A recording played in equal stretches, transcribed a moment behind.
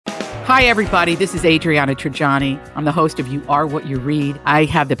Hi, everybody. This is Adriana Trajani. I'm the host of You Are What You Read. I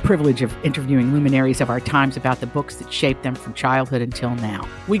have the privilege of interviewing luminaries of our times about the books that shaped them from childhood until now.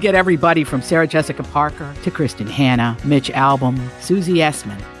 We get everybody from Sarah Jessica Parker to Kristen Hanna, Mitch Albom, Susie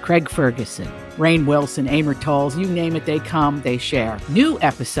Essman, Craig Ferguson, Rainn Wilson, Amor Tolls, you name it, they come, they share. New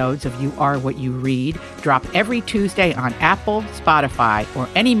episodes of You Are What You Read drop every Tuesday on Apple, Spotify, or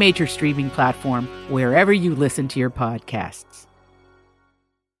any major streaming platform wherever you listen to your podcasts.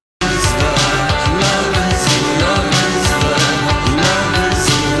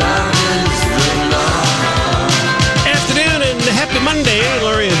 Monday,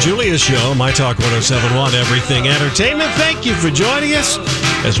 Lori and Julia's show, My Talk 107.1, Everything Entertainment. Thank you for joining us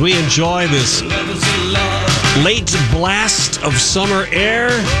as we enjoy this late blast of summer air,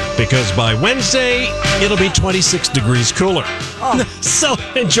 because by Wednesday, it'll be 26 degrees cooler. Oh. So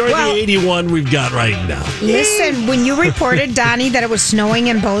enjoy the 81 we've got right now. Listen, when you reported, Donnie, that it was snowing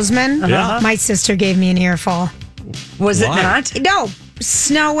in Bozeman, my sister gave me an earful. Was it not? No.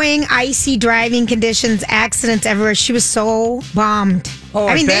 Snowing, icy driving conditions, accidents everywhere. She was so bummed. Oh,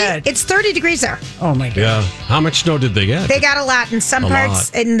 I mean, it's 30 degrees there. Oh, my God. Yeah. How much snow did they get? They got a lot. In some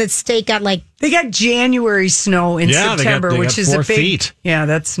parts in the state got They got January snow in September, which is 4 a big... feet. Yeah,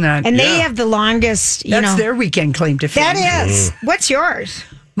 that's not... And they have the longest, That's their weekend claim to fame. That is. What's yours?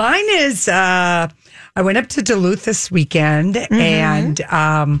 Mine is, I went up to Duluth this weekend, and...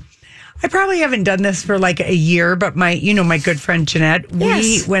 I probably haven't done this for like a year, but my good friend Jeanette,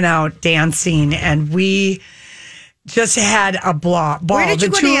 we went out dancing and we just had a ball. Where did you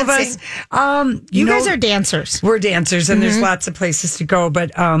the go two dancing? of us. You guys are dancers. We're dancers, and there's lots of places to go, but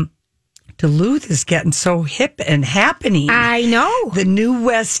Duluth is getting so hip and happening. I know. The new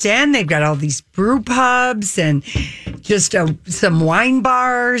West End, they've got all these brew pubs and just some wine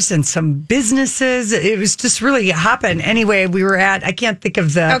bars and some businesses. It was just really hopping. Anyway, we were at, I can't think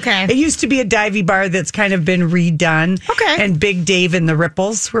of the... Okay. It used to be a divey bar that's kind of been redone. Okay. And Big Dave and the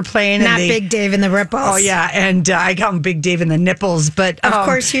Ripples were playing. Not Big Dave and the Ripples. Oh, yeah. And I call them Big Dave and the Nipples. But of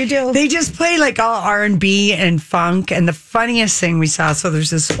course you do. They just play like all R&B and funk. And the funniest thing we saw, so there's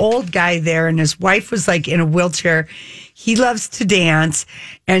this old guy there and his wife was like in a wheelchair. He loves to dance.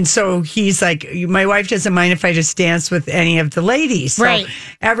 And so he's like, my wife doesn't mind if I just dance with any of the ladies. So right.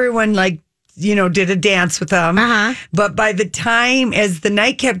 Everyone did a dance with him. But by the time, as the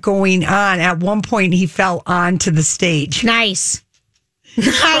night kept going on, at one point he fell onto the stage. Nice.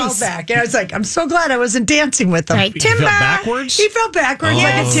 Fell back. And I was like, I'm so glad I wasn't dancing with him. Right. Timber. He fell backwards? He fell backwards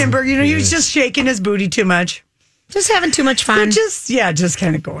like a timber. He was just shaking his booty too much. Just having too much fun. Just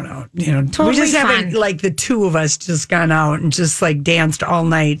kind of going out. Totally we just fun. haven't, like the two of us just gone out and just like danced all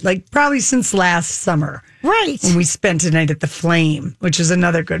night, like probably since last summer. Right. When we spent a night at the Flame, which is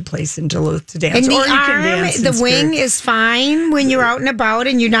another good place in Duluth to dance. And or the you can dance in the Spirit. wing is fine when you're out and about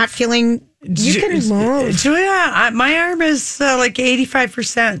and you're not feeling, you can move. Julia, my arm is like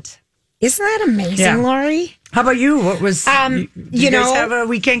 85%. Isn't that amazing, Lori? How about you? What was, do you guys have a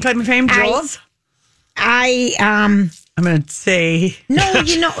weekend claim to fame, Jules? I'm going to say... No,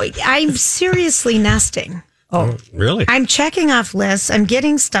 I'm seriously nesting. Oh, really? I'm checking off lists. I'm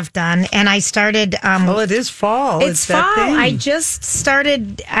getting stuff done. And I started... well, it is fall. It's fall. That thing. I just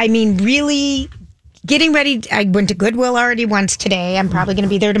started, really getting ready. I went to Goodwill already once today. I'm probably going to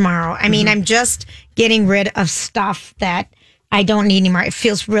be there tomorrow. I'm just getting rid of stuff that I don't need anymore. It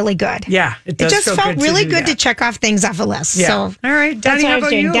feels really good. Yeah, it does. It just feel felt good really to good to check off things off a list. Yeah. So, all right, that's Donnie, what how I was about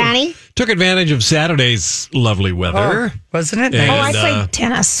doing. you? Donnie? Took advantage of Saturday's lovely weather. Oh, wasn't it? And, I played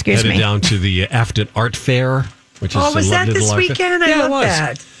tennis. Excuse headed me. down to the Afton Art Fair, which is was a that little this art fair. weekend? I Yeah, love it was.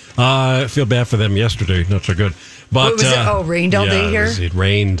 that. I feel bad for them yesterday. Not so good. But What was it? Oh, rained all day here? It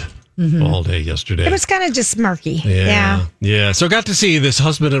rained all day yesterday. It was kind of just murky. Yeah. So got to see this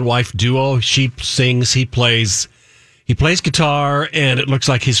husband and wife duo. She sings, he plays guitar, and it looks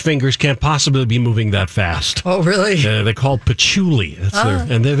like his fingers can't possibly be moving that fast. Oh, really? They're called Patchouli.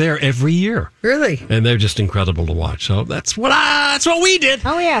 And they're there every year. Really? And they're just incredible to watch. So that's what we did.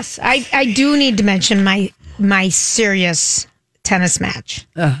 Oh, yes. I do need to mention my serious tennis match.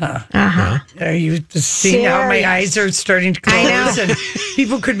 Are you just seeing how my eyes are starting to close? I know. And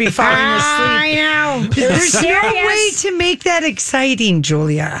people could be falling asleep. I know. There's no way to make that exciting,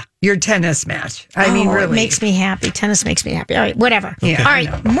 Julia. Your tennis match. I mean, really. It makes me happy. Tennis makes me happy. All right, whatever. Yeah, all right,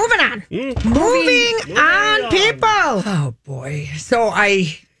 moving on. Moving on, people. Oh, boy. So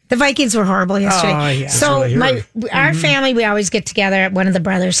The Vikings were horrible yesterday. Oh, yeah. So our family, we always get together at one of the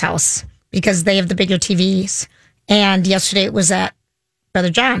brothers' house because they have the bigger TVs. And yesterday it was at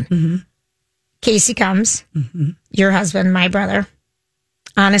Brother John. Mm-hmm. Casey comes, your husband, my brother,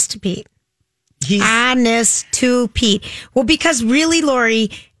 honest to Pete. Honest to Pete. Well, because really,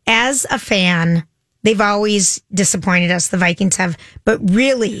 Lori, as a fan, they've always disappointed us. The Vikings have, but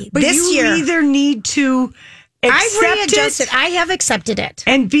this year, either need to I've accept readjusted. it I have accepted it.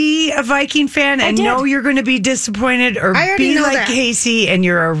 and be a Viking fan and know you're going to be disappointed, or I already be know like that. Casey and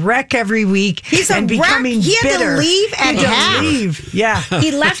you're a wreck every week. He's a and wreck. becoming He had to bitter. leave at He had to half. leave. Yeah.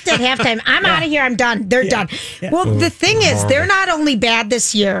 He left at halftime. I'm out of here. I'm done. They're done. Well, the thing is, they're not only bad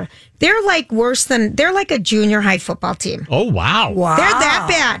this year. They're like they're like a junior high football team. Oh, wow. Wow. They're that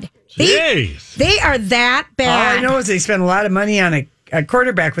bad. Jeez. They are that All bad. I know is they spent a lot of money on a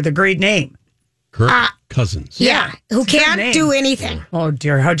quarterback with a great name. Kirk Cousins. Yeah, who It's a good can't name. do anything. Oh,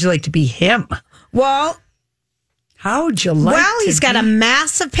 dear. How'd you like to be him? Well, How'd you like he's to got a be-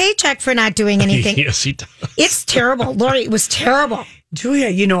 massive paycheck for not doing anything. Yes, he does. It's terrible, Lori. It was terrible, Julia,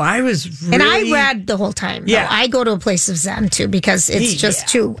 I was really... and I read the whole time. Yeah. No, I go to a place of zen too because it's just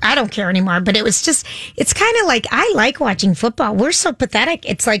too. I don't care anymore. But it's kind of like I like watching football. We're so pathetic.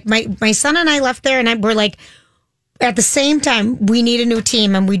 It's like my son and I left there, and we're like. At the same time, we need a new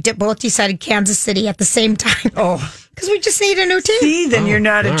team, and we both decided Kansas City at the same time. Oh, because we just need a new team. see, then you're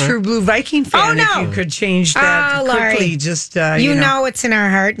not a all right. true blue Viking fan. Oh, no. If you could change that Oh, Laurie. quickly, just You know it's in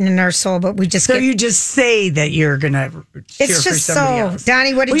our heart and in our soul, but we just So get. you just say that you're gonna cheer It's for just somebody so. else.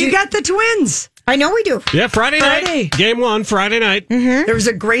 Donnie, what did Well, you? you got the Twins. I know we do. Yeah, Friday night. Game 1, Friday night. There was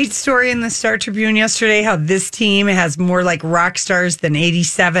a great story in the Star Tribune yesterday how this team has more like rock stars than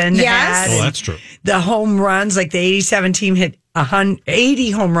 87 Yes. had. Oh, that's true. The home runs, like the 87 team hit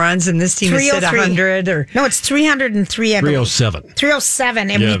 80 home runs, and this team has hit 100. Or No, it's 303. I believe. 307.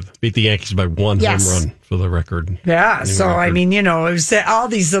 307, and Yeah, beat the Yankees by one Yes. home run for the record. yeah, so record. I mean, it was all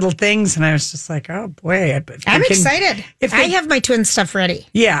these little things, and I was just like, oh boy, I'm excited. If I they, have my twin stuff ready.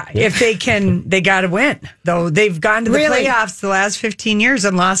 yeah, if they can, they got to win. Though they've gone to the Really? playoffs the last 15 years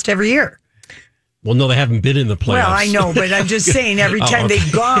and lost every year. Well, no, they haven't been in the playoffs. Well, I know, but I'm just saying every time okay.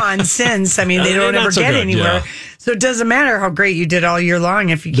 they've gone since, I mean, they don't Not ever so get good, anywhere. yeah. So it doesn't matter how great you did all year long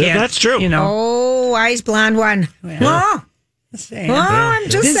if you can't. That's true. Oh, wise blonde one. Oh, Saying. I'm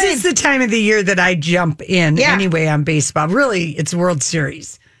just This saying. is the time of the year that I jump in Yeah. anyway on baseball. Really, it's World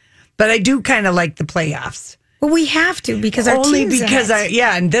Series. But I do kind of like the playoffs. Well, we have to because our Only team's in because it.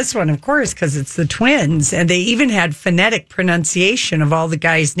 and this one, of course, because it's the Twins. And they even had phonetic pronunciation of all the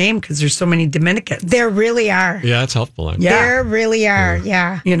guys' name because there's so many Dominicans. There really are. Yeah, it's helpful. Yeah. There really are.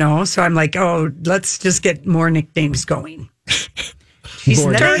 Yeah. So I'm like, oh, let's just get more nicknames going. Jeez, More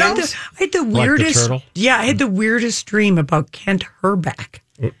and then I nicknames? had the Like the weirdest. turtle? Yeah, I had the weirdest dream about Kent Herbeck.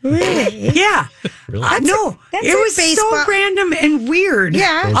 Really? Yeah, Really? I know that's it a was baseball- so random and weird.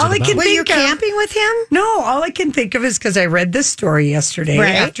 Yeah. What was all it I can about? Were you think of. camping with him? No, all I can think of is because I read this story yesterday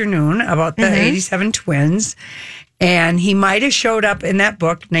Right. afternoon about the 87 Twins. And he might have showed up in that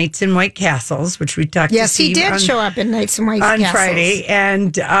book, Nights in White Castles, which we talked Yes, to he Steve did show up in Nights and White on Castles. Friday.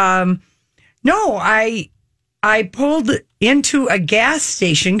 And no, I pulled into a gas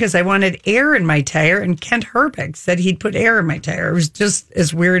station because I wanted air in my tire, and Kent Herbeck said he'd put air in my tire. It was just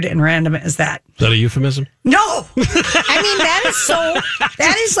as weird and random as that. Is that a euphemism? No! I mean,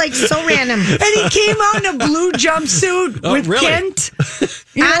 that is like so random. And he came out in a blue jumpsuit Oh, with really? Kent. On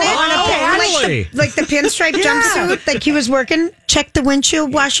it, really? like the pinstripe Yeah. jumpsuit, like he was working. Check the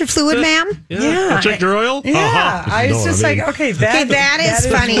windshield washer fluid, ma'am. Yeah. Check your oil? Yeah, Uh-huh. I was No, just I mean- like, okay, that is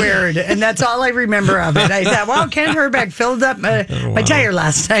funny. weird, and that's all I remember of it. I thought, well, Ken Herbeck filled up my tire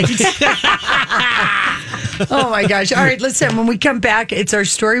last night. Oh my gosh! All right, listen. When we come back, it's our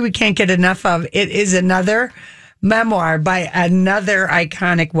story we can't get enough of. It is another memoir by another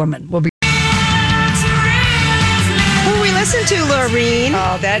iconic woman. We'll be. Who we listen to, Lorene?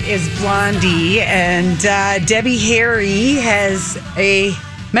 Oh, that is Blondie, and Debbie Harry has a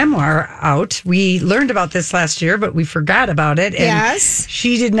memoir out. We learned about this last year, but we forgot about it. And Yes.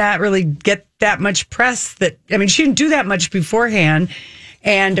 she did not really get that much press. She didn't do that much beforehand.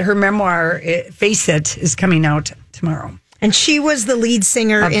 And her memoir, Face It, is coming out tomorrow. And she was the lead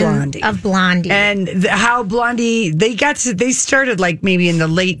singer Of Blondie. And how Blondie, they started like maybe in the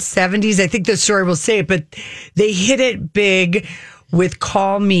late 70s. I think the story will say it, but they hit it big with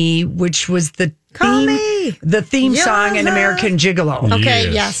Call Me, which was the theme Your song in love. American Gigolo.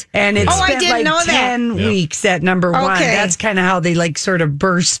 Okay, yes. And it Oh, I spent didn't like know that. 10 weeks at number one. Okay. That's kind of how they like sort of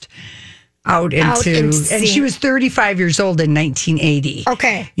burst out into, and scene. she was 35 years old in 1980.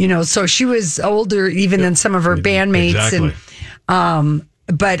 Okay. So she was older even than some of her bandmates. Exactly. And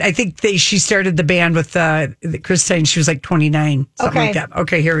but I think she started the band with Christine. She was like 29, something like that.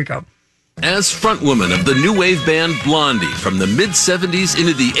 Okay, here we go. As frontwoman of the new wave band Blondie from the mid-70s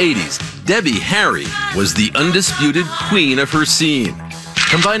into the 80s, Debbie Harry was the undisputed queen of her scene.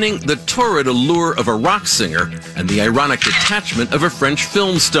 combining the torrid allure of a rock singer and the ironic detachment of a French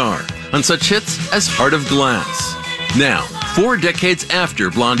film star on such hits as Heart of Glass. Now, 4 decades after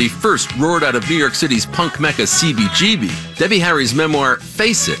Blondie first roared out of New York City's punk mecca CBGB, Debbie Harry's memoir,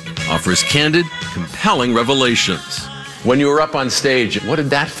 Face It, offers candid, compelling revelations. When you were up on stage, what did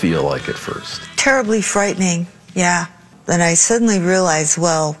that feel like at first? Terribly frightening, yeah. Then I suddenly realized,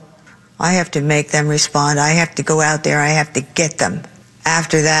 well, I have to make them respond. I have to go out there. I have to get them.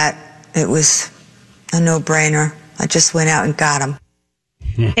 After that, it was a no-brainer. I just went out and got them.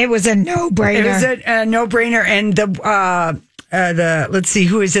 It was a no-brainer. It was a no-brainer. And the let's see,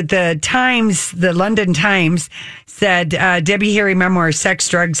 who is it? The Times, the London Times said, Debbie Harry memoir, Sex,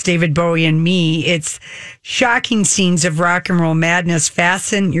 Drugs, David Bowie and Me. It's shocking scenes of rock and roll madness.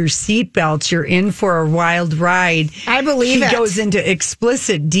 Fasten your seatbelts. You're in for a wild ride. I believe it. He goes into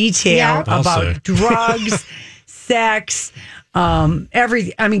explicit detail about drugs, sex,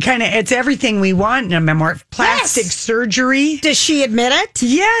 it's everything we want in a memoir. Plastic surgery. Does she admit it?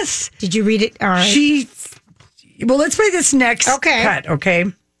 Yes. Did you read it? All right. Well, let's play this next cut, okay?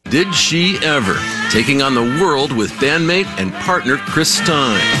 Did she ever? Taking on the world with bandmate and partner Chris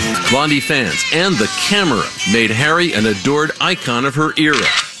Stein. Blondie fans and the camera made Harry an adored icon of her era.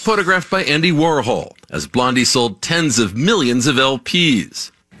 Photographed by Andy Warhol as Blondie sold tens of millions of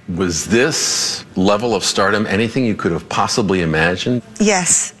LPs. Was this level of stardom anything you could have possibly imagined?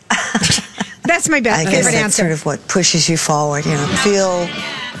 Yes. That's my best I guess favorite that's answer. sort of what pushes you forward, Feel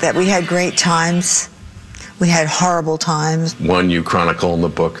that we had great times. We had horrible times. One you chronicle in the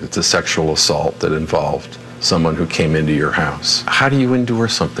book, it's a sexual assault that involved someone who came into your house. How do you endure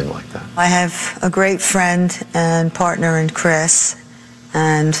something like that? I have a great friend and partner in Chris,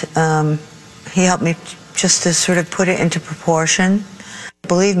 and he helped me just to sort of put it into proportion.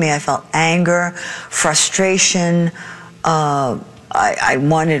 Believe me, I felt anger, frustration. I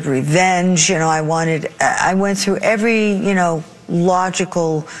wanted revenge. I went through every,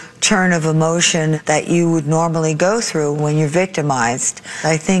 logical turn of emotion that you would normally go through when you're victimized.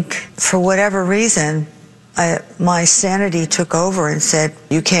 I think for whatever reason, my sanity took over and said,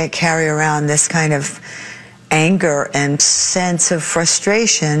 you can't carry around this kind of anger and sense of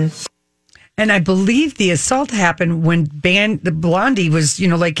frustration. And I believe the assault happened when the Blondie was,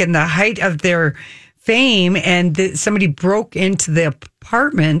 like in the height of their fame, and somebody broke into the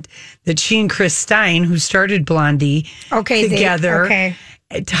apartment that she and Chris Stein, who started Blondie, together,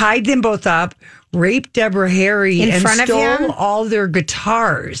 tied them both up, raped Deborah Harry, and stole all their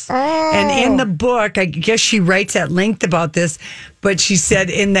guitars. Oh. And in the book, I guess she writes at length about this, but she said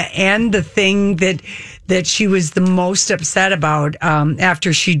in the end, the thing that she was the most upset about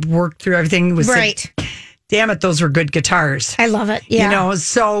after she'd worked through everything was right. Damn it, those were good guitars. I love it. Yeah.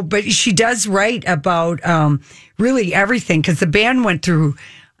 But she does write about really everything, because the band went through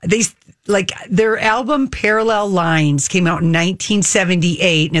their album Parallel Lines came out in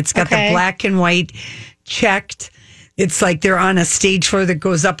 1978, and it's got the black and white checked. It's like they're on a stage floor that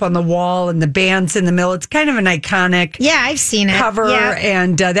goes up on the wall, and the band's in the middle. It's kind of an iconic I've seen it. cover,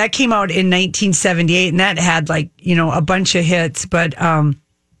 and that came out in 1978, and that had a bunch of hits, but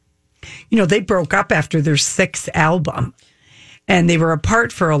they broke up after their 6th album, and they were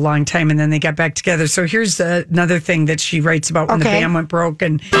apart for a long time, and then they got back together. So here's another thing that she writes about when the band went broke.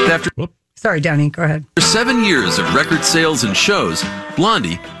 And sorry, Donnie, go ahead. After 7 years of record sales and shows,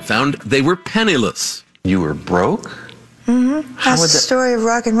 Blondie found they were penniless. You were broke? Mm-hmm. That's the story of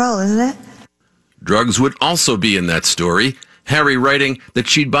rock and roll, isn't it? Drugs would also be in that story. Harry writing that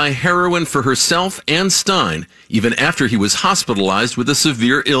she'd buy heroin for herself and Stein, even after he was hospitalized with a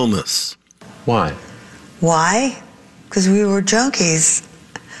severe illness. Why? Why? Because we were junkies.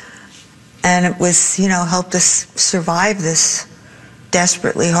 And it was, helped us survive this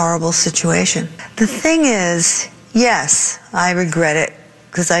desperately horrible situation. The thing is, yes, I regret it,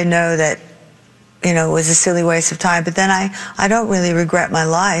 because I know that, it was a silly waste of time. But then I don't really regret my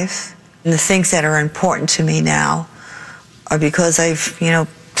life. And the things that are important to me now are because I've,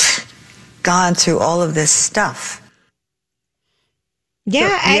 gone through all of this stuff.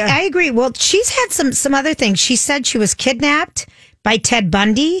 Yeah, I agree. Well, she's had some other things. She said she was kidnapped by Ted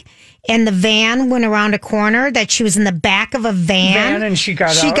Bundy, and the van went around a corner, that she was in the back of a van. And she got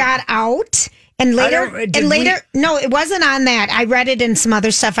out. She got out, And no, it wasn't on that. I read it in some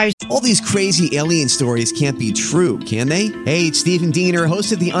other stuff. All these crazy alien stories can't be true, can they? Hey, it's Stephen Diener,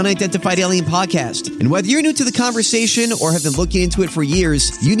 host of the Unidentified Alien Podcast. And whether you're new to the conversation or have been looking into it for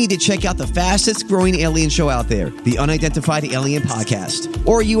years, you need to check out the fastest growing alien show out there, the Unidentified Alien Podcast,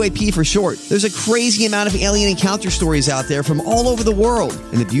 or UAP for short. There's a crazy amount of alien encounter stories out there from all over the world.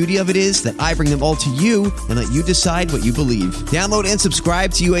 And the beauty of it is that I bring them all to you and let you decide what you believe. Download and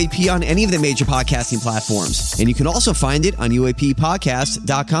subscribe to UAP on any of the major podcasting platforms. And you can also find it on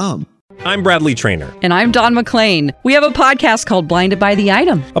UAPpodcast.com. I'm Bradley Trainer. And I'm Don McClain. We have a podcast called Blinded by the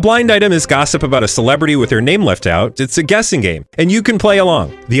Item. A blind item is gossip about a celebrity with their name left out. It's a guessing game, and you can play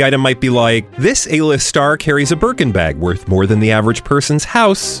along. The item might be like, this A-list star carries a Birkin bag worth more than the average person's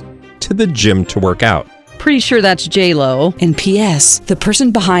house to the gym to work out. Pretty sure that's J-Lo. And P.S. the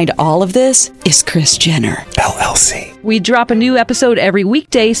person behind all of this is Kris Jenner, LLC. We drop a new episode every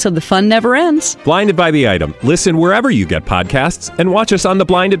weekday so the fun never ends. Blinded by the Item. Listen wherever you get podcasts and watch us on the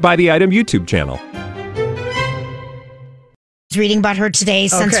Blinded by the Item YouTube channel. Reading about her today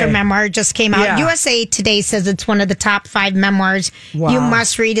since her memoir just came out. Yeah. USA Today says it's one of the top 5 memoirs you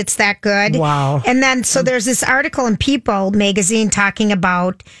must read. It's that good. Wow. And then, so there's this article in People magazine talking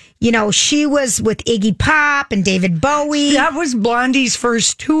about, you know, she was with Iggy Pop and David Bowie. That was Blondie's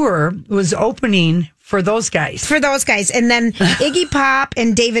first tour, was opening for those guys. And then Iggy Pop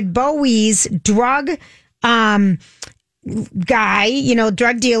and David Bowie's drug guy, you know,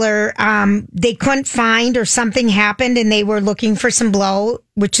 drug dealer, they couldn't find, or something happened and they were looking for some blow,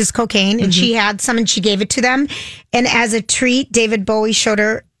 which is cocaine, and she had some and she gave it to them. And as a treat, David Bowie showed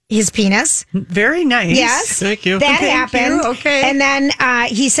her his penis. Very nice. Yes. Thank you. That Thank happened. you. Okay. And then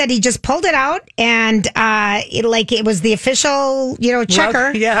he said he just pulled it out and it was the official, you know,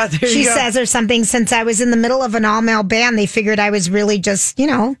 checker. Yeah, there you she go. says, or something. Since I was in the middle of an all-male band, they figured I was really just, you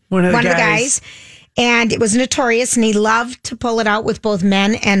know, one of the guys. And it was notorious, and he loved to pull it out with both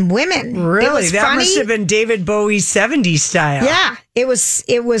men and women. Really? It was That funny. must have been David Bowie's 70s style. Yeah, it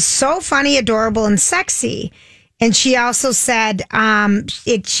was so funny, adorable, and sexy. And she also said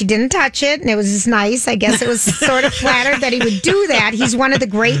she didn't touch it, and it was just nice. I guess it was sort of flattered that he would do that. He's one of the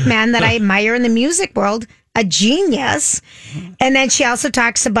great men that I admire in the music world, a genius. And then she also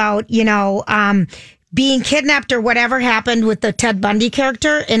talks about, you know, being kidnapped or whatever happened with the Ted Bundy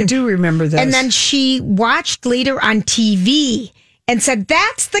character. And I do remember this. And then she watched later on TV and said,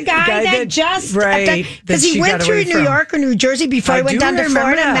 that's the guy that just... Right. Because he went through New York or New Jersey before he went down to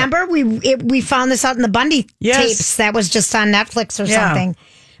Florida. Remember? We found this out in the Bundy tapes. That was just on Netflix or something.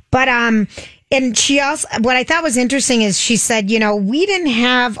 But, and she also... What I thought was interesting is she said, you know, we didn't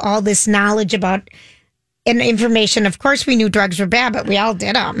have all this knowledge about... And information, of course, we knew drugs were bad, but we all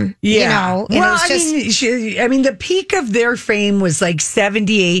did them. Yeah. You know, and well, it was just, I mean, the peak of their fame was like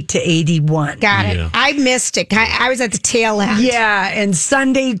 78 to 81. Got it. I missed it. I was at the tail end. Yeah, and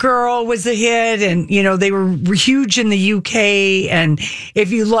Sunday Girl was a hit, and you know they were huge in the UK. And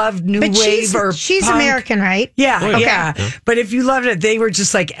if you loved new wave or she's punk, American, right? Yeah, Okay. yeah. But if you loved it, they were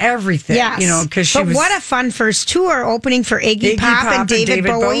just like everything. Yes. You know, because she But was. what a fun first tour opening for Iggy Pop and David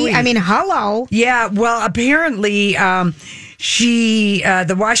Bowie. I mean, hello. Yeah, well, apparently,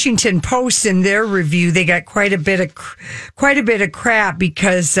 the Washington Post in their review, they got quite a bit of crap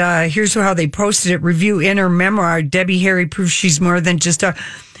because here's how they posted it. Review in her memoir, Debbie Harry proves she's more than just a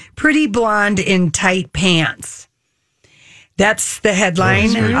pretty blonde in tight pants. That's the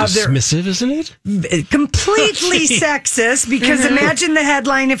headline of their dismissive, isn't it? completely sexist. Because imagine the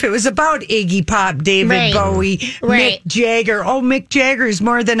headline if it was about Iggy Pop, David Bowie, Mick Jagger. Oh, Mick Jagger is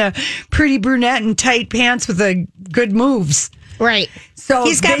more than a pretty brunette in tight pants with a good moves. Right. So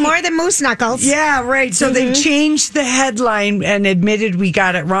he's got more than moose knuckles. Yeah, right. So they changed the headline and admitted we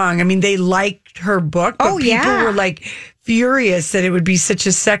got it wrong. I mean, they liked her book, but people were like furious that it would be such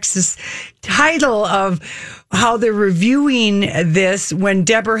a sexist title of how they're reviewing this when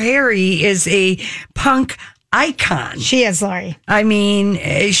Deborah Harry is a punk icon. She is, Lori. I mean,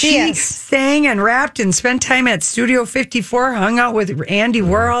 she sang and rapped and spent time at Studio 54, hung out with Andy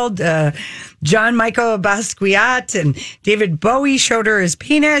World, John Michael Basquiat, and David Bowie showed her his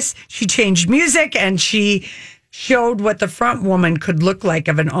penis. She changed music and she showed what the front woman could look like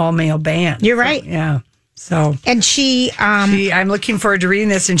of an all-male band. You're right. Yeah. So, and I'm looking forward to reading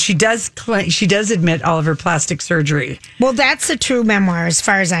this, and she does admit all of her plastic surgery. Well, that's a true memoir as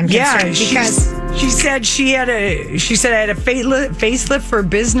far as I'm concerned. Because she said I had a facelift for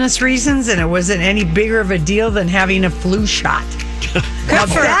business reasons, and it wasn't any bigger of a deal than having a flu shot. Good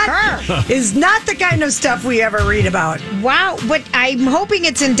for her. Is not the kind of stuff we ever read about. Wow, but I'm hoping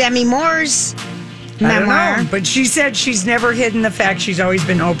it's in Demi Moore's I don't memoir. know, but she said she's never hidden the fact she's always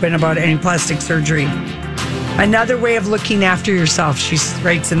been open about any plastic surgery. Another way of looking after yourself, she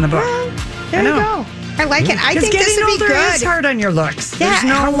writes in the book. Well, there you go. I like it. I think this would be older good. is hard on your looks. Yeah, There's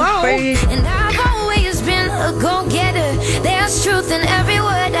no hello. way. And I've always been a go-getter. There's truth in every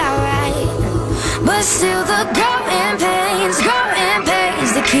word I write. But still the growing pains,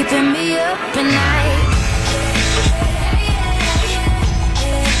 they're keeping me up at night.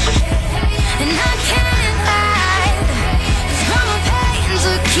 And I can't hide. These growing pains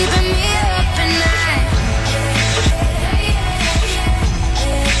are keeping me up at night.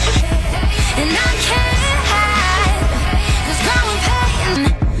 And I can't hide. These growing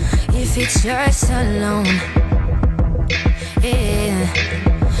pains, if it's just alone. Yeah.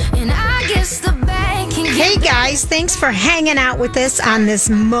 And I guess the bank can Hey guys, thanks for hanging out with us on this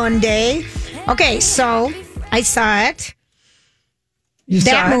Monday. Okay, so I saw it. You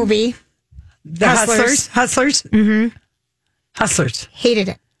that saw it? movie. The Hustlers? Mm-hmm. Hustlers. Hated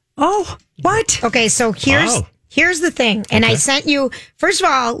it. Oh, what? Okay, so here's the thing. And I sent you, first of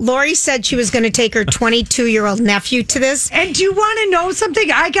all, Lori said she was going to take her 22-year-old nephew to this. And do you want to know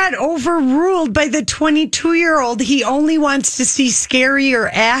something? I got overruled by the 22-year-old. He only wants to see scarier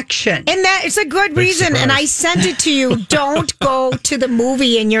action. And that it's a good reason. And I sent it to you. Don't go to the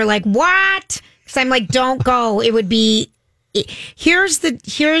movie. And you're like, what? Because I'm like, don't go. It would be. Here's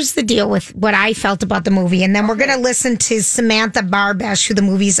the deal with what I felt about the movie. And then we're going to listen to Samantha Barbesh, who the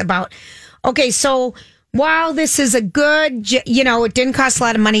movie's about. Okay, so while this is a good, it didn't cost a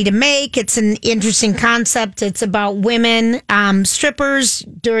lot of money to make. It's an interesting concept. It's about women, strippers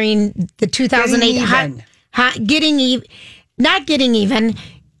during the 2008. Not getting even,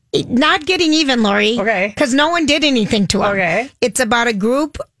 Lori. Okay. Because no one did anything to them. Okay. It's about a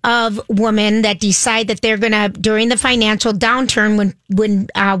group of women that decide that they're going to, during the financial downturn, when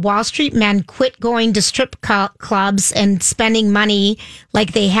Wall Street men quit going to strip clubs and spending money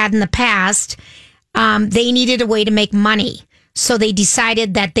like they had in the past, they needed a way to make money. So they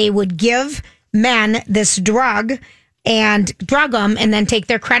decided that they would give men this drug and drug them and then take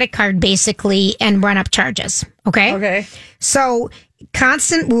their credit card basically and run up charges. Okay? Okay. So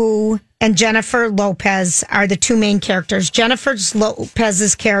Constance Wu and Jennifer Lopez are the two main characters. Jennifer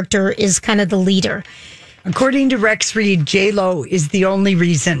Lopez's character is kind of the leader. According to Rex Reed, J-Lo is the only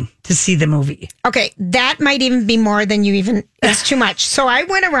reason to see the movie. Okay, that might even be more than you even, it's too much. So I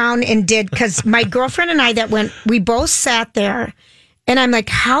went around and did, because my girlfriend and I we both sat there, and I'm like,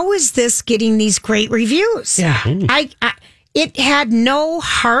 how is this getting these great reviews? Yeah. It had no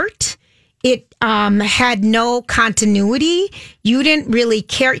heart. It had no continuity. You didn't really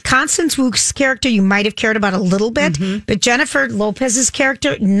care. Constance Wu's character, you might have cared about a little bit, but Jennifer Lopez's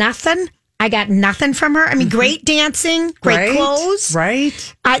character, nothing. I got nothing from her. I mean, great dancing, great clothes.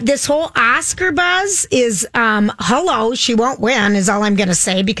 Right. This whole Oscar buzz is, hello, she won't win, is all I'm going to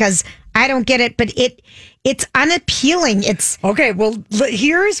say, because I don't get it, but it's unappealing. It's okay. Well,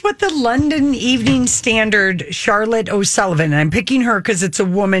 here's what the London Evening Standard, Charlotte O'Sullivan, and I'm picking her because it's a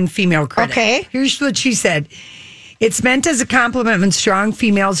woman female critic. Okay. Here's what she said. It's meant as a compliment when strong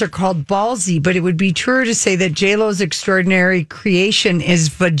females are called ballsy, but it would be truer to say that JLo's extraordinary creation is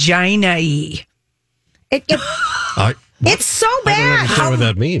vagina-y. It's so bad. I don't understand what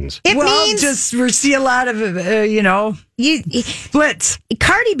that means. It means just we see a lot of splits.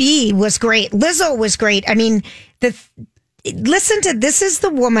 Cardi B was great. Lizzo was great. I mean, listen to this is the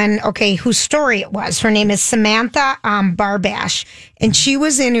woman, okay, whose story it was. Her name is Samantha Barbesh, and she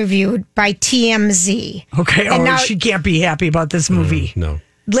was interviewed by TMZ. Okay, and now, she can't be happy about this movie. No,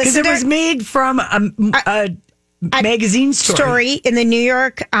 because it was made from a magazine story in the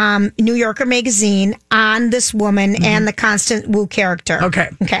New Yorker magazine on this woman and the Constance Wu character. Okay.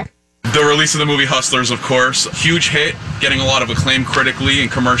 The release of the movie Hustlers, of course, huge hit, getting a lot of acclaim critically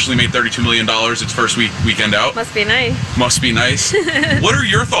and commercially, made $32 million its first weekend out. Must be nice. What are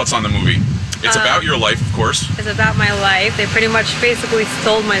your thoughts on the movie? It's about your life, of course. It's about my life. They pretty much basically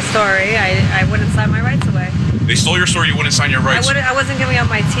stole my story. I wouldn't sign my rights away. They stole your story, you wouldn't sign your rights? I wasn't giving up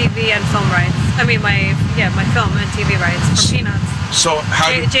my TV and film rights. I mean, my film and TV rights for peanuts. So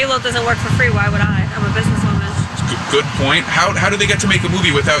J-Lo doesn't work for free. Why would I? I'm a businesswoman. Good point. How do they get to make a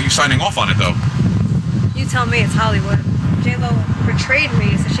movie without you signing off on it, though? You tell me. It's Hollywood. J-Lo portrayed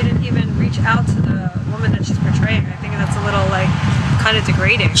me, so she didn't even reach out to the woman that she's portraying. I think that's a little, kind of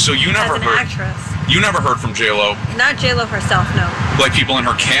degrading. So you never as an actress. You never heard from J-Lo? Not J-Lo herself, no. Like people in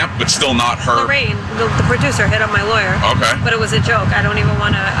her camp, but still not her? Lorraine, the producer, hit up my lawyer. Okay. But it was a joke. I don't even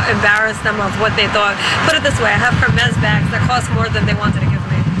want to embarrass them of what they thought. Put it this way, I have Hermes bags that cost more than they wanted to give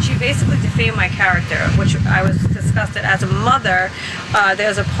me. She basically defamed my character, which I was discussed it. As a mother,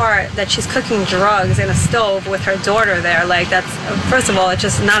 there's a part that she's cooking drugs in a stove with her daughter there. Like, that's, first of all, it's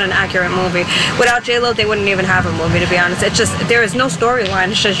just not an accurate movie. Without J-Lo, they wouldn't even have a movie, to be honest. It's just, there is no storyline.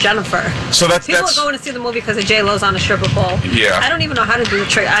 It's just Jennifer. So People are going to see the movie because of J-Lo's on a stripper pole. Yeah. I don't even know how to do a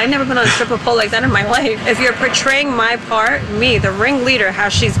trick. I've never been on a stripper pole like that in my life. If you're portraying my part, me, the ringleader, how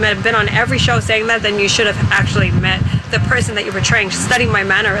she's been on every show saying that, then you should have actually met the person that you're portraying. She's studying my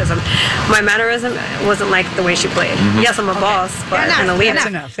mannerism. My mannerism wasn't like the way she played. Yes, I'm a boss, but I'm a leader.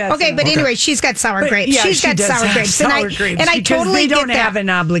 But anyway, she's got sour grapes. Yeah, she's got does sour have grapes. sour grapes and I because totally they don't get that. have an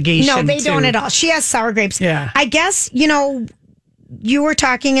obligation. No, they don't at all. She has sour grapes. Yeah. I guess, you were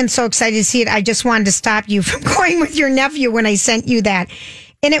talking and so excited to see it. I just wanted to stop you from going with your nephew when I sent you that.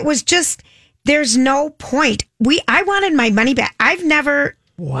 And it was just, there's no point. I wanted my money back. I've never...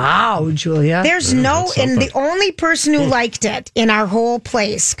 Wow, Julia. There's and the only person who liked it in our whole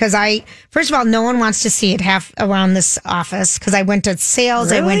place, because first of all, no one wants to see it half around this office, because I went to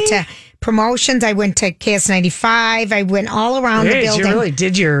sales, really? I went to promotions, I went to KS95, I went all around the building. You really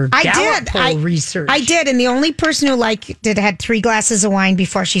did your Gallup poll research. I did, and the only person who liked it had 3 glasses of wine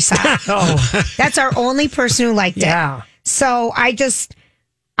before she saw it. That's our only person who liked it. So I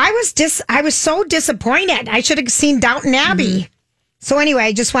was so disappointed. I should have seen Downton Abbey. Mm-hmm. So anyway,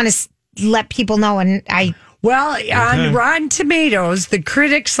 I just want to let people know, on Rotten Tomatoes, the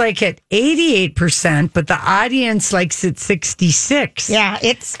critics like it 88%, but the audience likes it 66%. Yeah,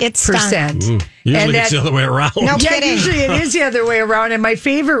 it's percent. Usually it's the other way around. No kidding. Usually it is the other way around. And my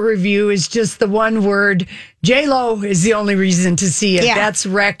favorite review is just the one word, J-Lo is the only reason to see it. Yeah. That's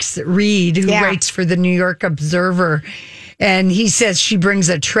Rex Reed, who writes for the New York Observer. And he says she brings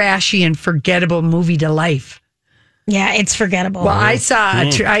a trashy and forgettable movie to life. Yeah, it's forgettable. Well, I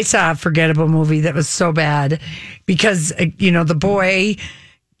saw a forgettable movie that was so bad because, the boy,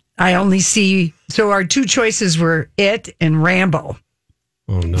 I only see... So our 2 choices were It and Rambo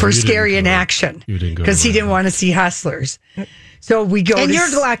for scary and action. You didn't go because he didn't want to see Hustlers. So we go and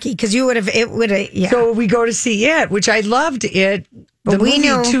you're lucky because you would have... So we go to see It, which I loved It. But we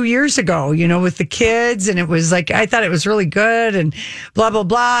knew 2 years ago, with the kids, and it was like, I thought it was really good and blah, blah,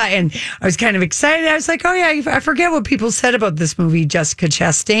 blah. And I was kind of excited. I was like, oh, yeah, I forget what people said about this movie. Jessica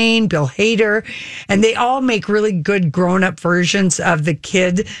Chastain, Bill Hader, and they all make really good grown-up versions of the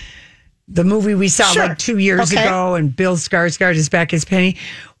kid. The movie we saw like 2 years ago, and Bill Skarsgård is back as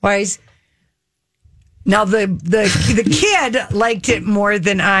Pennywise. Now, the kid liked it more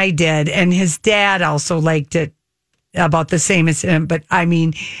than I did, and his dad also liked it about the same as him, but I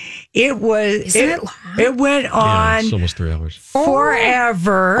mean, it was it went on it's almost 3 hours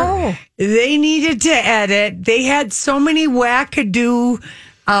forever. They needed to edit. They had so many wackadoo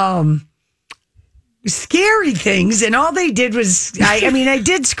scary things, and all they did was I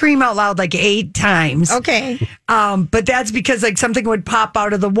did scream out loud like 8 times. But that's because like something would pop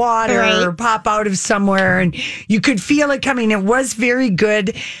out of the water or pop out of somewhere, and you could feel it coming. It was very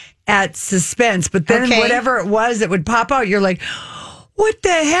good at suspense, but then whatever it was that would pop out, you're like, what the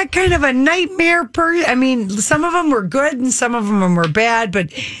heck kind of a nightmare some of them were good and some of them were bad,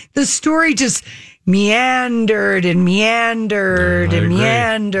 but the story just meandered and meandered and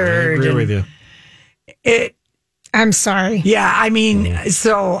meandered. I agree with you. I'm sorry. Yeah,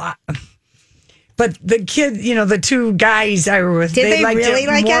 so but the kid, the 2 guys I were with, they liked really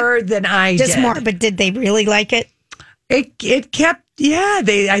it more than I did. Just more, but but did they really like it? It kept,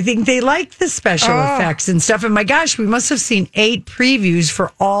 I think they liked the special effects and stuff. And my gosh, we must have seen 8 previews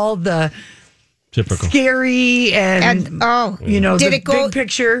for all the typical scary and did the it go, big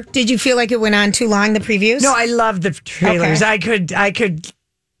picture. Did you feel like it went on too long, the previews? No, I loved the trailers. I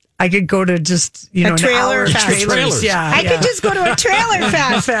could go to just, a trailer fest. Trailers. Yeah, I could just go to a trailer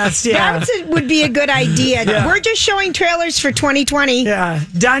fest. That would be a good idea. Yeah. We're just showing trailers for 2020. Yeah.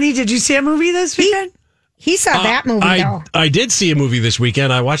 Donnie, did you see a movie this weekend? He saw that movie, though. I did see a movie this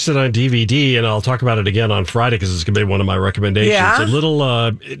weekend. I watched it on DVD, and I'll talk about it again on Friday because it's going to be one of my recommendations. Yeah. A little,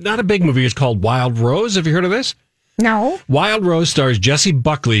 not a big movie. It's called Wild Rose. Have you heard of this? No. Wild Rose stars Jessie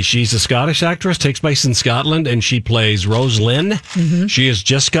Buckley. She's a Scottish actress, takes place in Scotland, and she plays Rose Lynn. Mm-hmm. She has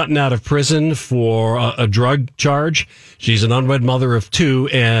just gotten out of prison for a drug charge. She's an unwed mother of 2,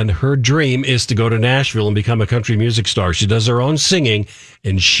 and her dream is to go to Nashville and become a country music star. She does her own singing,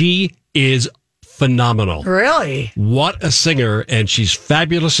 and she is phenomenal. Really? What a singer, and she's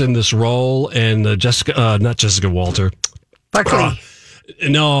fabulous in this role. And not Jessica Walter. Buckley.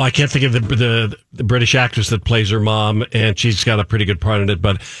 No, I can't think of the British actress that plays her mom, and she's got a pretty good part in it.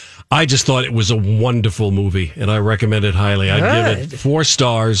 But I just thought it was a wonderful movie, and I recommend it highly. I'd give it 4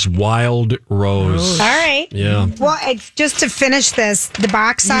 stars, Wild Rose. All right. Yeah. Well, just to finish this, the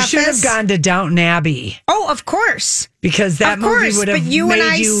box office. You should have gone to Downton Abbey. Oh, of course. Because that movie would have but you made and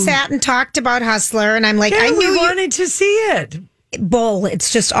I you... sat and talked about Hustler, and I'm like, Yeah, I knew we wanted to see it. Bull.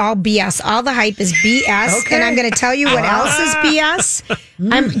 It's just all BS. All the hype is BS. Okay. And I'm going to tell you what else is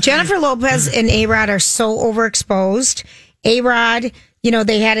BS. Jennifer Lopez and A-Rod are so overexposed. A-Rod,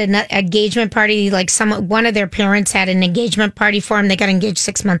 they had an engagement party. Like one of their parents had an engagement party for him. They got engaged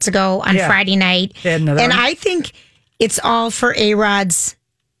 6 months ago on Friday night. And I think it's all for A-Rod's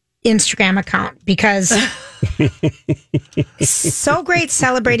Instagram account because it's so great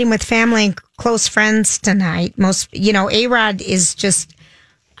celebrating with family and close friends tonight. A-Rod is just,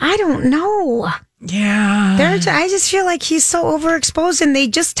 I don't know. Yeah. I just feel like he's so overexposed, and they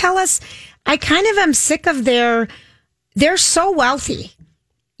just tell us, I kind of am sick of they're so wealthy,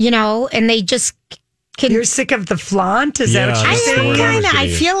 and they just can. You're sick of the flaunt? Is that what you're saying? I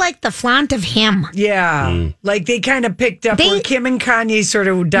feel like the flaunt of him. Yeah. Like they kind of picked up where Kim and Kanye sort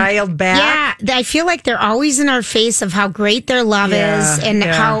of dialed back. Yeah. I feel like they're always in our face of how great their love is and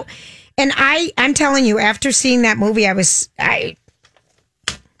how. And I'm telling you, after seeing that movie,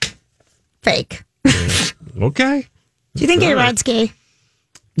 fake. Okay. Do you think A-Rod's gay?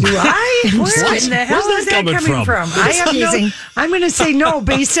 Do I? Where in the hell is that coming from? I'm going to say no,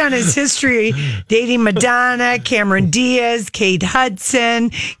 based on his history, dating Madonna, Cameron Diaz, Kate Hudson.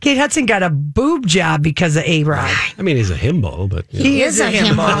 Kate Hudson got a boob job because of A-Rod. I mean, he's a himbo, but... He is a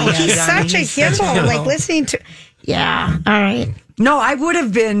himbo. He's such a himbo. Like, listening to... Yeah, all right. No, I would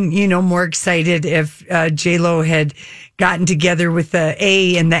have been, more excited if J-Lo had gotten together with the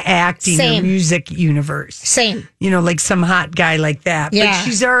A in the acting or music universe. Same. Like some hot guy like that. Yeah. But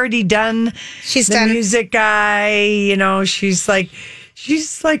she's already done the music guy. She's like,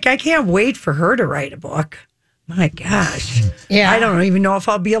 I can't wait for her to write a book. My gosh. Yeah. I don't even know if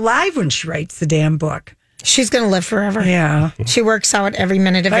I'll be alive when she writes the damn book. She's going to live forever. Yeah. She works out every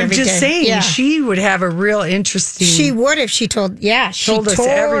minute of every day. I'm just saying, she would have a real interesting... She would if she told us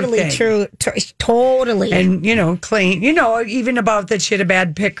totally everything. True. Totally. And, claim, even about that she had a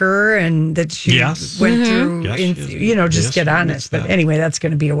bad picker and that she went through, get on it. But anyway, that's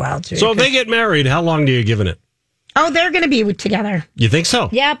going to be a while, too. So if they get married, how long do you give it? Oh, they're going to be together. You think so?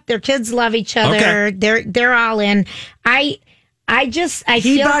 Yep. Their kids love each other. Okay. They're all in. He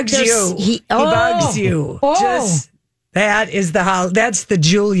bugs you. He bugs you. That's the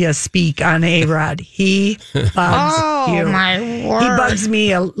Julia speak on A-Rod. He bugs you. My word. He bugs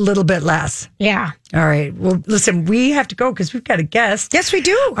me a little bit less. Yeah. All right. Well, listen, we have to go because we've got a guest. Yes, we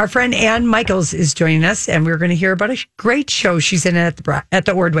do. Our friend Ann Michaels is joining us, and we're going to hear about a great show she's in at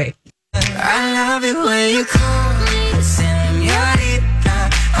the Ordway. I love it when you call me señorita.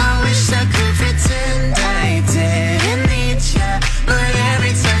 I wish I could pretend I didn't need ya, but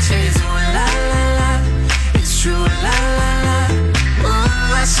every touch is ooh la la la. It's true la la la.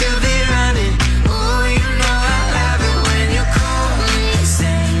 Ooh, I should be running. Ooh, you know I love it when you call me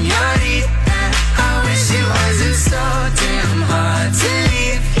señorita. I wish it wasn't so damn hard to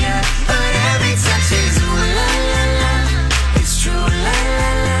leave ya, but every touch is ooh la la la. It's true la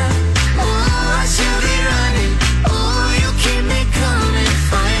la la. Ooh, I should be running. Ooh, you keep me coming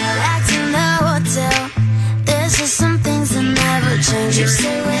for you. Acting the hotel. There's just some things that never change. You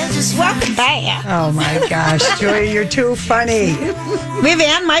say we're just welcome back. Oh my gosh, Joy, you're too funny. We have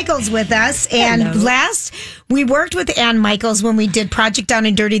Ann Michaels with us, and we worked with Ann Michaels when we did Project Down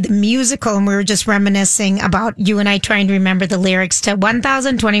and Dirty, the musical, and we were just reminiscing about you and I trying to remember the lyrics to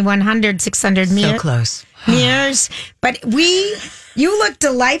 1,000, 2,100, 600 So close. Mirrors. But you look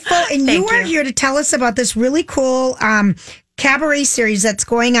delightful, and you are here to tell us about this really cool cabaret series that's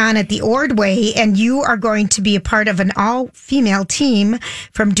going on at the Ordway, and you are going to be a part of an all-female team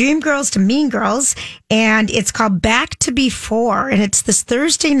from Dream Girls to Mean Girls, and it's called Back to Before, and it's this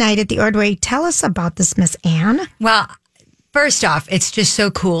Thursday night at the Ordway. Tell us about this, Miss Ann. Well, first off, it's just so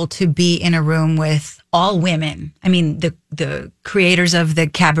cool to be in a room with all women. I mean, the creators of the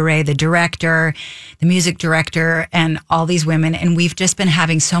cabaret, the director, the music director, and all these women. And we've just been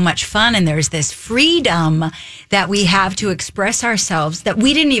having so much fun. And there's this freedom that we have to express ourselves that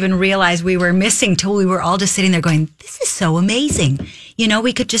we didn't even realize we were missing till we were all just sitting there going, this is so amazing.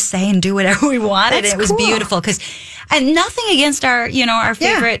 We could just say and do whatever we wanted. That's and it was beautiful and nothing against our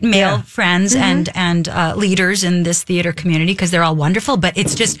favorite male friends and leaders in this theater community, because they're all wonderful, but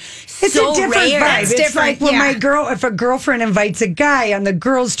it's just so a different rare. vibe. It's like when if a girlfriend girlfriend invites a guy on the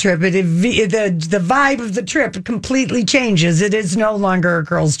girls' trip, the vibe of the trip completely changes. It is no longer a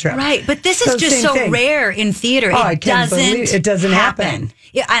girls' trip. Right, but this is just so rare in theater. It doesn't happen.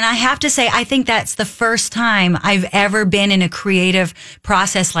 Yeah, and I have to say, I think that's the first time I've ever been in a creative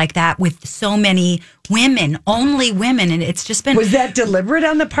process like that with so many women, only women, and it's just been... Was that deliberate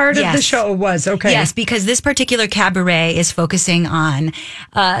on the part of the show? It was, okay. Yes, because this particular cabaret is focusing on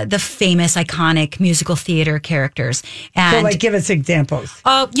the famous, iconic musical theater characters. And so, give us examples.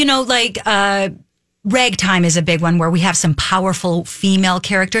 Ragtime is a big one where we have some powerful female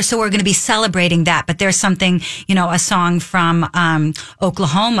characters. So we're going to be celebrating that. But there's something, a song from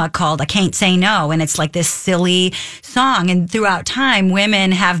Oklahoma called I Can't Say No. And it's like this silly song. And throughout time,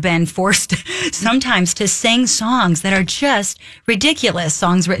 women have been forced sometimes to sing songs that are just ridiculous.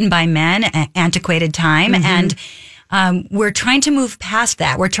 Songs written by men, antiquated time. Mm-hmm. And we're trying to move past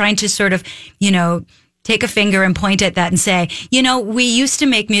that. We're trying to sort of, take a finger and point at that and say, we used to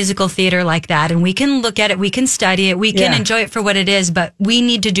make musical theater like that, and we can look at it, we can study it, we can enjoy it for what it is, but we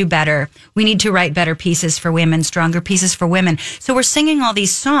need to do better. We need to write better pieces for women, stronger pieces for women. So we're singing all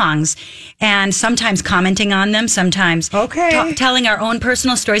these songs and sometimes commenting on them, sometimes telling our own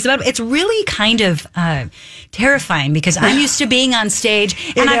personal stories about it. It's really kind of terrifying because I'm used to being on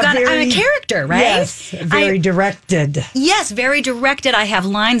stage and I'm a character, right? Yes, very directed. Yes, very directed. I have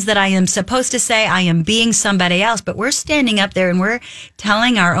lines that I am supposed to say. I am being somebody else, but we're standing up there and we're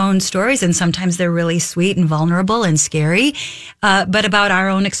telling our own stories, and sometimes they're really sweet and vulnerable and scary, but about our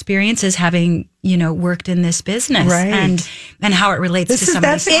own experiences having worked in this business, right, and how it relates to some of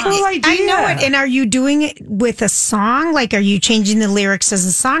the songs. Cool idea. I know it. And are you doing it with a song? Like, are you changing the lyrics as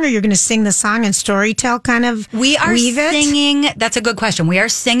a song, or you're going to sing the song and storytell kind of? We are singing. That's a good question. We are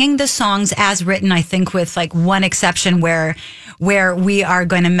singing the songs as written, I think, with one exception where we are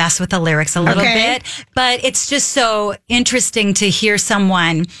going to mess with the lyrics a little bit. But it's just so interesting to hear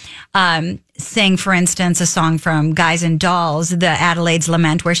someone sing, for instance, a song from Guys and Dolls, the Adelaide's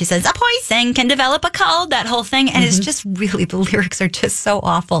Lament, where she says, a poison can develop a cold, that whole thing. And it's just really, the lyrics are just so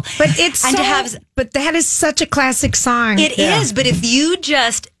awful. But but that is such a classic song. It is, but if you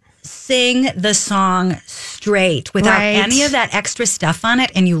just sing the song straight without any of that extra stuff on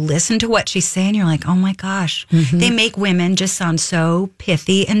it and you listen to what she's saying, you're like, oh my gosh, they make women just sound so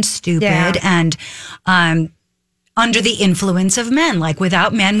pithy and stupid and under the influence of men. Like,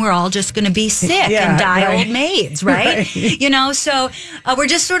 without men, we're all just going to be sick and die old maids, right? So we're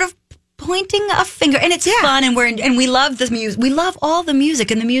just sort of pointing a finger, and it's fun, and we love the music. We love all the music,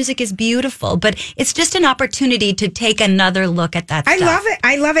 and the music is beautiful, but it's just an opportunity to take another look at that stuff.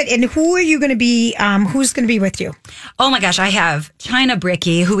 I love it. And who are you going to be, who's going to be with you? Oh my gosh, I have China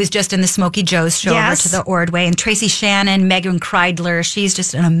Bricky, who is just in the Smokey Joe's show over to the Ordway, and Tracy Shannon, Megan Kreidler. She's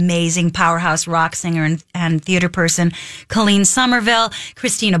just an amazing powerhouse rock singer and theater person. Colleen Somerville,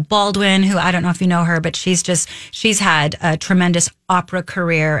 Christina Baldwin, who I don't know if you know her, but she's had a tremendous opera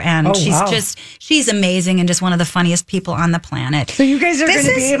career, and she's amazing and just one of the funniest people on the planet. So you guys are going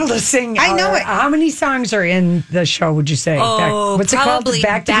to be able to sing. I know it. How many songs are in the show, would you say? What's it called?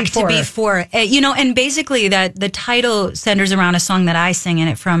 Back to Before. And basically that the title centers around a song that I sing in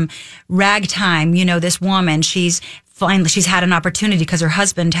it from Ragtime. This woman, she's had an opportunity because her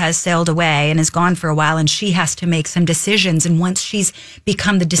husband has sailed away and is gone for a while, and she has to make some decisions. And once she's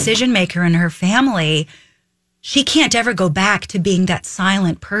become the decision maker in her family, she can't ever go back to being that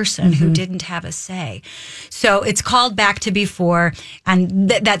silent person who didn't have a say. So it's called Back to Before, and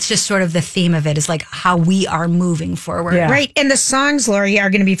that's just sort of the theme of it, is like how we are moving forward. Yeah. Right. And the songs, Lori,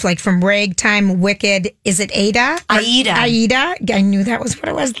 are going to be from Ragtime, Wicked. Is it Aida? Aida. I knew that was what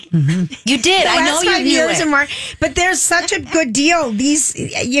it was. You did. I know you knew it. And more. But there's such a good deal.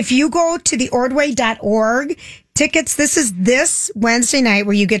 If you go to the ordway.org, tickets, this Wednesday night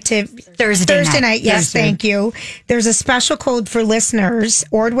where you get to Thursday night. Yes, thank you. There's a special code for listeners,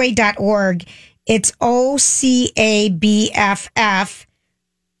 ordway.org. It's OCABFF.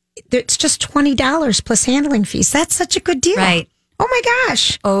 It's just $20 plus handling fees. That's such a good deal. Right. Oh my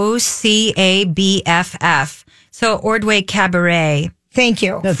gosh. OCABFF. So Ordway Cabaret. Thank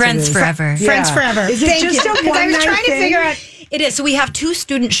you. Friends Forever. Friends Forever. Is it just a one-night I was trying to figure out. It is. So we have 2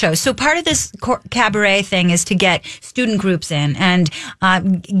 student shows. So part of this cabaret thing is to get student groups in and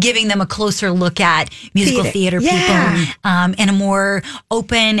giving them a closer look at musical theater people in a more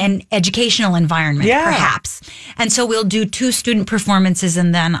open and educational environment, perhaps. And so we'll do 2 student performances,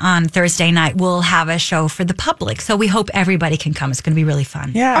 and then on Thursday night we'll have a show for the public. So we hope everybody can come. It's going to be really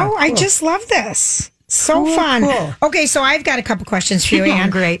fun. Yeah. Oh, cool. I just love this. So fun. Cool. Okay, so I've got a couple questions for you, Anne.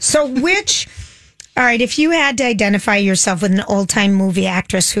 Great. So all right, if you had to identify yourself with an old-time movie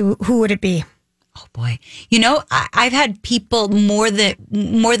actress, who would it be? Oh boy. You know, I've had people more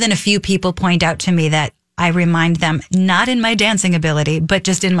than a few people point out to me that I remind them, not in my dancing ability, but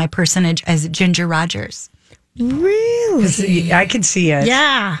just in my personage as Ginger Rogers. Really? I can see it.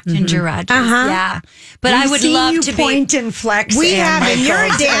 Yeah. Ginger Rogers. Uh-huh. Yeah. But I would love to point and flex. We and have, and you're a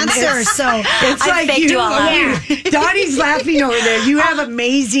Michael. dancer, so it's I like faked you all out. Dottie's laughing over there. You have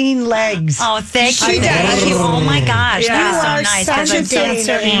amazing legs. Oh, thank you. She Thank does. you. Oh my gosh. Yeah. That You is so are nice. such Because a I'm so-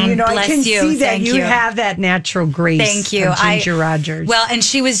 dancer, And, Ann. I Bless can you. see that Thank you you. have that natural grace. Thank you. of Ginger Rogers. Well, and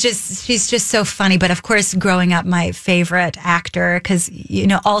she's just so funny. But of course, growing up, my favorite actor, because,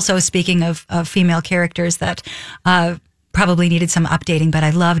 also speaking of female characters that probably needed some updating, but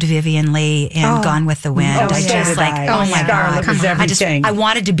I loved Vivian Leigh in Gone with the Wind. Oh, I so just did like, I. oh my Scarlett God. was everything. I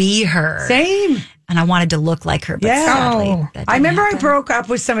wanted to be her. Same. And I wanted to look like her, but sadly, that didn't I remember happen. I broke up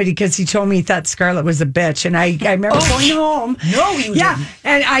with somebody because he told me he thought Scarlett was a bitch, and I remember going home. No, you didn't.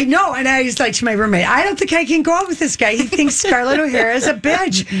 And I know, and I was like to my roommate, I don't think I can go out with this guy. He thinks Scarlett O'Hara is a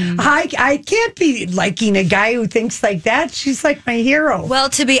bitch. I can't be liking a guy who thinks like that. She's like my hero. Well,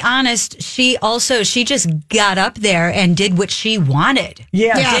 to be honest, she just got up there and did what she wanted.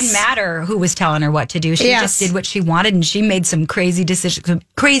 Yes. It didn't matter who was telling her what to do. She Yes. just did what she wanted, and she made some crazy decisions, some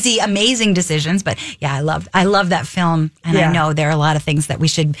crazy, amazing decisions. But yeah, I love that film, and I know there are a lot of things that we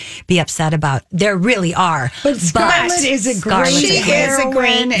should be upset about. There really are. But Scarlett is a great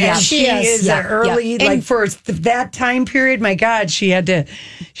heroine, and she is an early, like for that time period. My God, she had to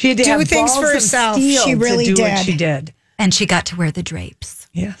do have things balls for of herself. steel She really to do did. what she did. And she got to wear the drapes.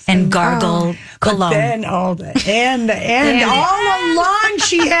 Yes, and gargle cologne. But then all along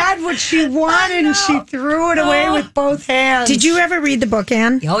she had what she wanted, and she threw it away with both hands. Did you ever read the book,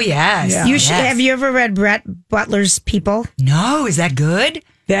 Ann? Oh yes. You should. Have you ever read Brett Butler's People? No, is that good?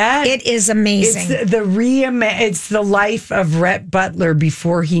 It is amazing. It's the life of Rhett Butler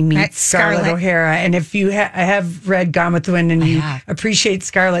before he meets Scarlett O'Hara. And if you have read Gone with the Wind and you appreciate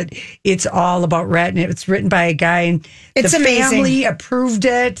Scarlett, it's all about Rhett, and it's written by a guy, and it's the amazing. family approved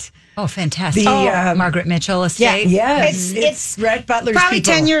it. Oh, fantastic! Margaret Mitchell estate. It's Rhett Butler's probably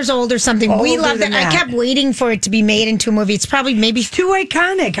People. 10 years old or something. We Older love than that. I that. kept waiting for it to be made into a movie. It's probably maybe too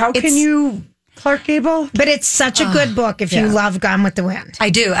iconic. How can you, Clark Gable? But it's such a good book if you love Gone with the Wind. I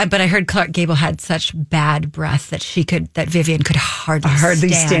do, but I heard Clark Gable had such bad breath that Vivian could hardly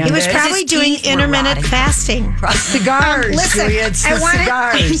stand. He was probably doing intermittent fasting. Cigars. Listen, Julia, it's the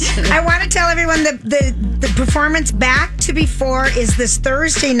cigars. I want to tell everyone that the performance Back to Before is this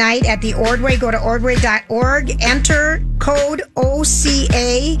Thursday night at the Ordway. Go to ordway.org. Enter code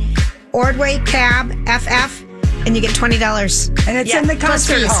OCA, Ordway Cab FF. And you get $20. And it's in the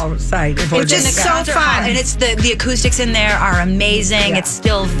concert hall side. It's just so fun. And it's the acoustics in there are amazing. Yeah. It's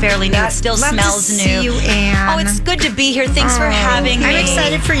still fairly new. It still Love smells to new. see you, Ann. Oh, it's good to be here. Thanks for having me. I'm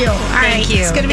excited for you. All right. Thank you. It's going to be